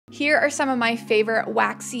Here are some of my favorite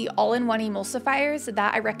waxy all-in-one emulsifiers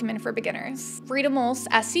that I recommend for beginners. Ritamulse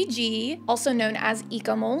SCG, also known as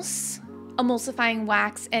Ecomulse, Emulsifying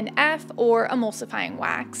Wax NF or Emulsifying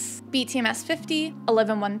Wax, BTMS 50,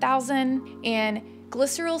 Olivem 1000, and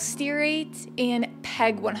Glyceryl Stearate and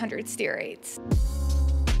PEG 100 Stearate.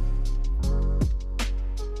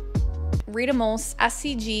 Ritamulse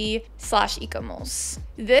SCG / Ecomulse.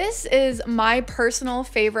 This is my personal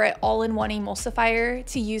favorite all-in-one emulsifier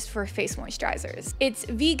to use for face moisturizers. It's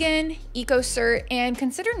vegan, eco-cert, and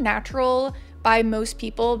considered natural by most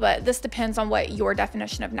people, but this depends on what your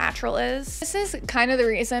definition of natural is. This is kind of the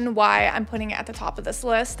reason why I'm putting it at the top of this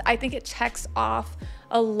list. I think it checks off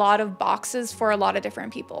a lot of boxes for a lot of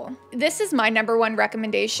different people. This is my #1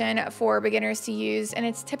 recommendation for beginners to use, and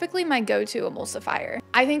it's typically my go-to emulsifier.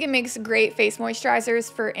 I think it makes great face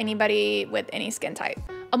moisturizers for anybody with any skin type.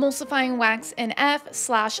 Emulsifying Wax NF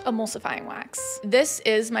 / Emulsifying Wax. This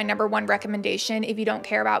is my #1 recommendation if you don't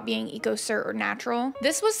care about being eco-cert or natural.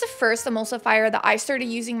 This was the first emulsifier that I started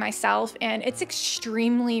using myself, and it's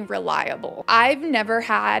extremely reliable. I've never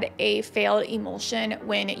had a failed emulsion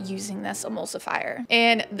when using this emulsifier,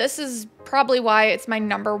 and this is probably why it's my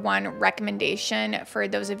 #1 recommendation for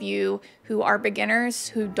those of you who are beginners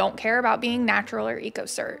who don't care about being natural or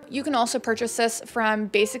eco-cert. You can also purchase this from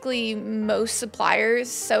basically most suppliers,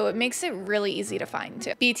 so it makes it really easy to find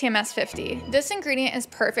too. BTMS 50. This ingredient is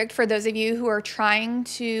perfect for those of you who are trying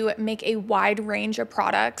to make a wide range of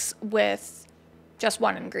products with just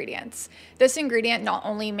one ingredient. This ingredient not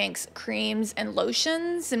only makes creams and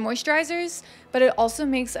lotions and moisturizers, but it also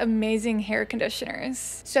makes amazing hair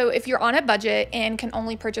conditioners. So if you're on a budget and can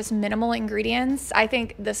only purchase minimal ingredients, I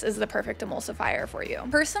think this is the perfect emulsifier for you.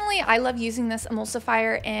 Personally, I love using this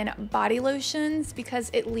emulsifier in body lotions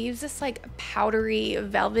because it leaves this like powdery,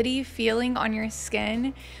 velvety feeling on your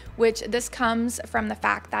skin, which this comes from the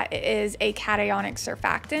fact that it is a cationic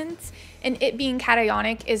surfactant, and it being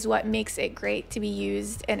cationic is what makes it great to be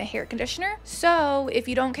used in a hair conditioner. So if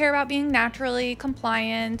you don't care about being naturally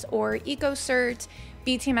compliant or eco-cert,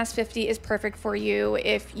 BTMS 50 is perfect for you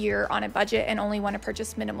if you're on a budget and only want to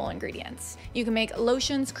purchase minimal ingredients. You can make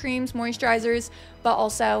lotions, creams, moisturizers, but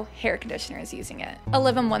also hair conditioners using it.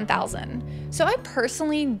 Olivem 1000. So I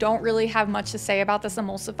personally don't really have much to say about this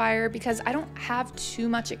emulsifier because I don't have too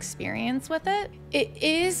much experience with it. It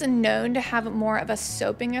is known to have more of a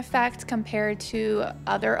soaping effect compared to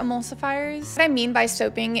other emulsifiers. What I mean by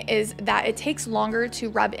soaping is that it takes longer to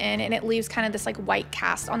rub in and it leaves kind of this like white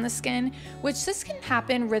cast on the skin, which this can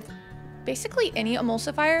happen with basically any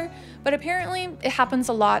emulsifier, but apparently it happens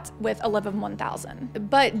a lot with Olivem 1000.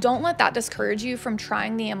 But don't let that discourage you from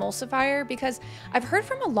trying the emulsifier because I've heard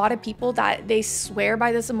from a lot of people that they swear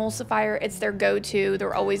by this emulsifier. It's their go-to,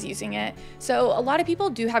 they're always using it. So a lot of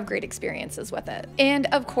people do have great experiences with it. And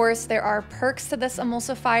of course, there are perks to this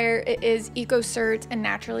emulsifier. It is eco-cert and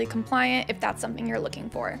naturally compliant if that's something you're looking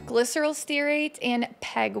for. Glyceryl Stearate and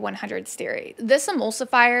PEG 100 Stearate. This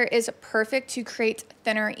emulsifier is perfect to create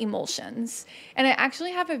thinner emulsions. And I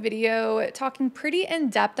actually have a video talking pretty in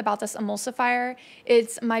depth about this emulsifier.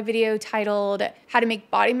 It's my video titled How to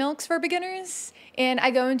Make Body Milks for Beginners. And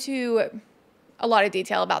I go into a lot of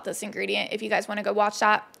detail about this ingredient. If you guys want to go watch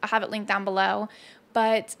that, I have it linked down below.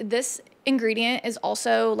 But this ingredient is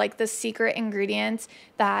also like the secret ingredient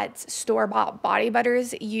that store-bought body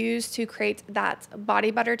butters use to create that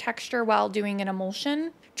body butter texture while doing an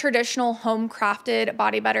emulsion. Traditional home-crafted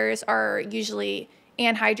body butters are usually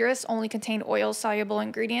anhydrous, only contain oil-soluble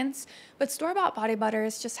ingredients, but store-bought body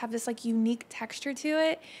butters just have this like unique texture to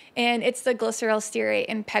it, and it's the Glyceryl Stearate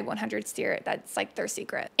and PEG 100 Stearate that's like their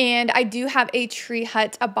secret. And I do have a Tree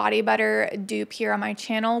Hut body butter dupe here on my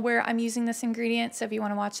channel where I'm using this ingredient, so if you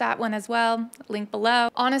want to watch that one as well, link below.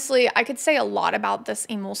 Honestly, I could say a lot about this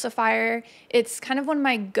emulsifier. It's kind of one of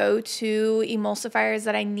my go-to emulsifiers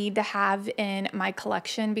that I need to have in my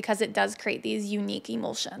collection because it does create these unique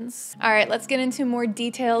emulsions. All right, let's get into more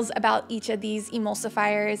details about each of these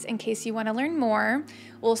emulsifiers in case you want to learn more.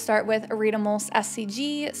 We'll start with Ritamulse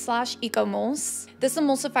SCG / Ecomulse. This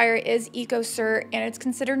emulsifier is eco-cert and it's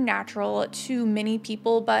considered natural to many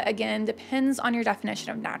people, but again, depends on your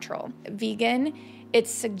definition of natural. Vegan,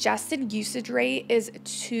 its suggested usage rate is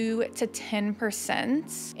 2 to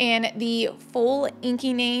 10%, and the full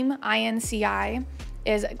INCI name, INCI,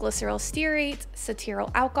 is glyceryl stearate, cetyl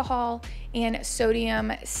alcohol, and sodium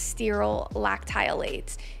stearyl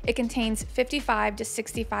lactylate. It contains 55 to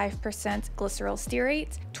 65% glyceryl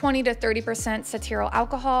stearate, 20 to 30% cetyl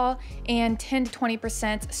alcohol, and 10 to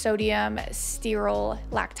 20% sodium stearyl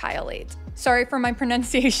lactylate. Sorry for my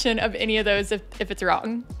pronunciation of any of those if it's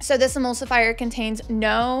wrong. So this emulsifier contains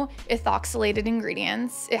no ethoxylated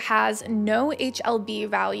ingredients. It has no HLB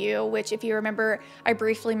value, which if you remember, I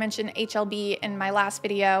briefly mentioned HLB in my last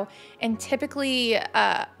video. And typically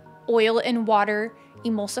oil and water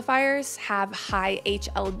emulsifiers have high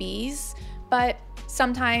HLBs, but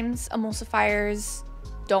sometimes emulsifiers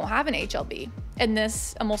don't have an HLB, and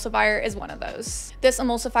this emulsifier is one of those. This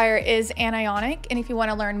emulsifier is anionic, and if you want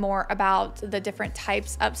to learn more about the different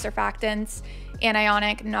types of surfactants,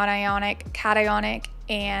 anionic, non-ionic, cationic,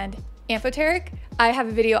 and amphoteric, I have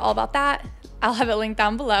a video all about that. I'll have it linked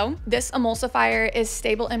down below. This emulsifier is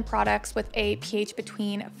stable in products with a pH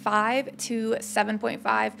between 5 to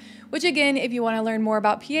 7.5, which again, if you want to learn more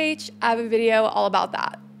about pH, I have a video all about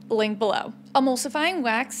that. Link below. Emulsifying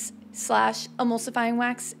wax / Emulsifying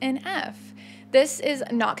Wax NF. This is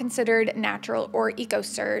not considered natural or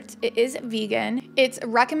EcoCert. It is vegan. Its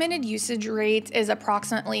recommended usage rate is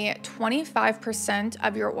approximately 25%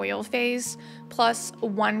 of your oil phase plus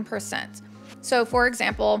 1%. So for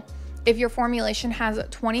example, if your formulation has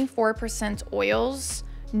 24% oils,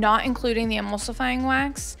 not including the emulsifying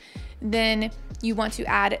wax, then you want to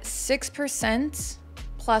add 6%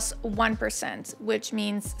 plus 1%, which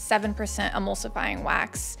means 7% emulsifying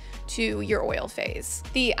wax to your oil phase.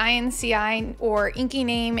 The INCI or inky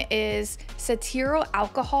name is cetyl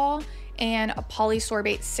alcohol and a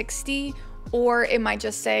polysorbate 60, or it might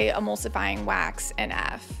just say Emulsifying Wax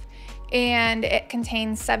NF. And it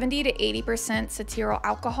contains 70 to 80% cetyl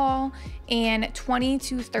alcohol and 20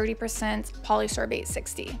 to 30% polysorbate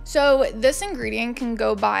 60. So this ingredient can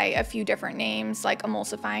go by a few different names like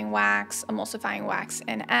Emulsifying Wax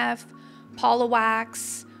NF,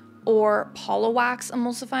 Polywax, or Polywax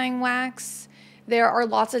Emulsifying Wax. There are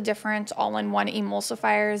lots of different all-in-one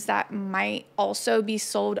emulsifiers that might also be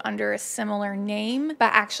sold under a similar name,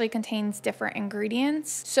 but actually contains different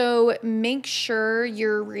ingredients. So make sure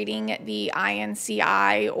you're reading the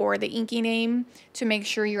INCI or the inky name to make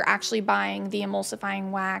sure you're actually buying the emulsifying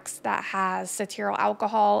wax that has cetyl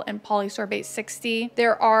alcohol and polysorbate 60.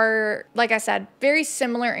 There are, like I said, very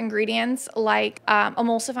similar ingredients like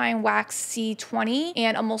emulsifying wax C20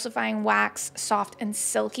 and emulsifying wax soft and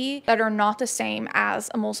silky that are not the same as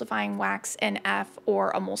emulsifying wax NF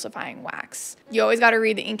or emulsifying wax. You always got to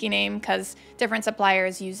read the inky name because different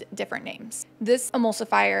suppliers use different names. This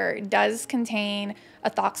emulsifier does contain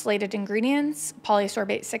ethoxylated ingredients,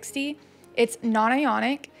 polysorbate 60. It's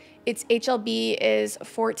non-ionic. Its HLB is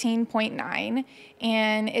 14.9,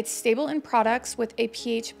 and it's stable in products with a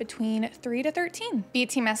pH between 3 to 13.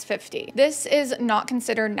 BTMS 50. This is not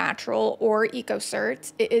considered natural or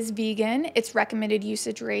EcoCert. It is vegan. Its recommended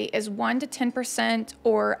usage rate is 1 to 10%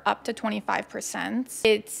 or up to 25%.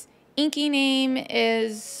 Its inky name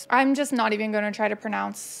is, I'm just not even going to try to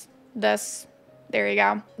pronounce this. There you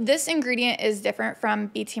go. This ingredient is different from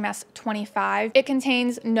BTMS 25. It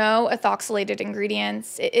contains no ethoxylated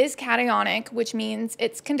ingredients. It is cationic, which means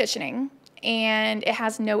it's conditioning, and it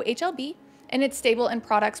has no HLB, and it's stable in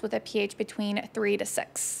products with a pH between 3 to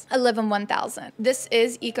 6. Olivem 1000. This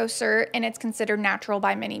is EcoCert, and it's considered natural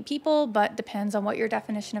by many people, but depends on what your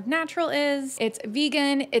definition of natural is. It's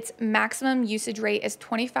vegan. Its maximum usage rate is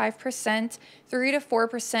 25%, 3 to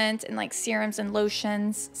 4% in like serums and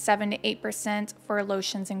lotions, 7 to 8% for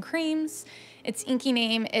lotions and creams. Its inky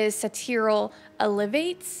name is cetyl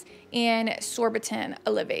olivates and sorbitan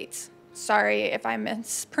olivates. Sorry if I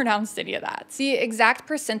mispronounced any of that. The exact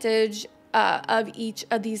percentage of each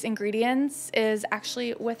of these ingredients is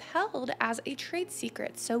actually withheld as a trade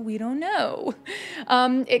secret, so we don't know.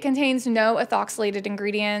 It contains no ethoxylated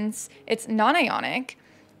ingredients. It's non-ionic,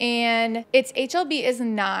 and its HLB is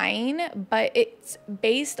 9, but it's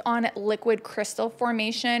based on liquid crystal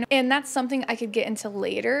formation, and that's something I could get into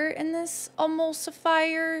later in this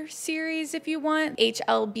emulsifier series if you want.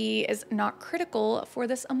 HLB is not critical for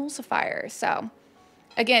this emulsifier, so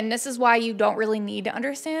again, this is why you don't really need to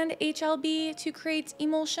understand HLB to create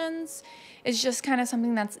emulsions. It's just kind of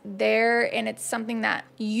something that's there, and it's something that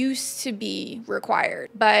used to be required.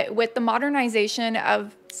 But with the modernization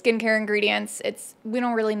of skincare ingredients, we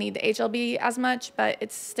don't really need the HLB as much, but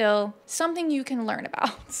it's still something you can learn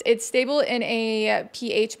about. It's stable in a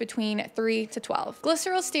pH between 3 to 12.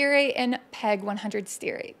 Glyceryl stearate and PEG 100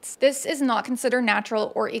 stearates. This is not considered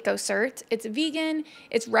natural or EcoCert. It's vegan.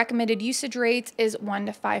 Its recommended usage rate is 1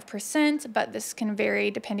 to 5%, but this can vary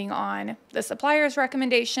depending on the supplier's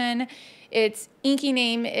recommendation. Its inky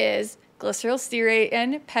name is glyceryl stearate,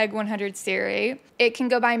 and PEG 100 stearate. It can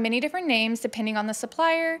go by many different names depending on the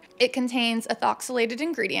supplier. It contains ethoxylated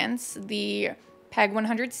ingredients, the PEG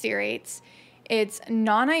 100 stearates. It's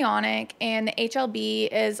non-ionic, and the HLB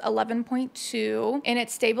is 11.2, and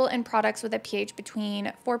it's stable in products with a pH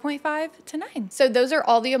between 4.5 to 9. So those are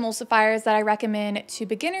all the emulsifiers that I recommend to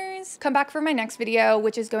beginners. Come back for my next video,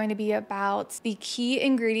 which is going to be about the key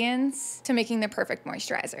ingredients to making the perfect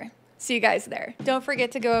moisturizer. See you guys there. Don't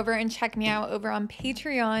forget to go over and check me out over on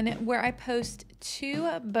Patreon, where I post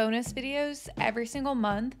 2 bonus videos every single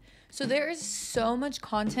month. So there is so much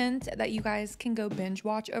content that you guys can go binge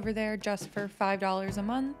watch over there just for $5 a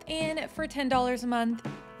month. And for $10 a month,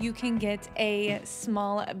 you can get a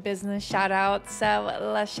small business shout out. So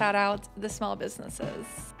let's shout out the small businesses.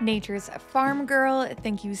 Nature's Farm Girl,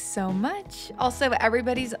 thank you so much. Also,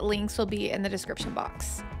 everybody's links will be in the description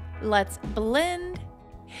box. Let's Blend,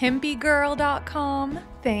 hempygirl.com,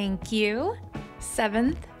 thank you.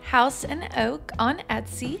 7th House and Oak on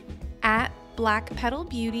Etsy, at Black Petal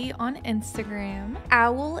Beauty on Instagram,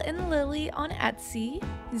 Owl and Lily on Etsy,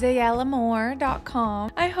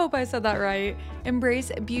 zayalamore.com, I hope I said that right,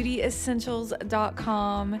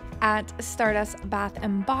 embracebeautyessentials.com, at Stardust Bath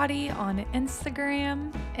and Body on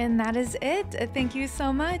Instagram, and that is it. Thank you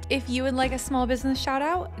so much. If you would like a small business shout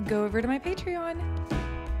out, go over to my Patreon.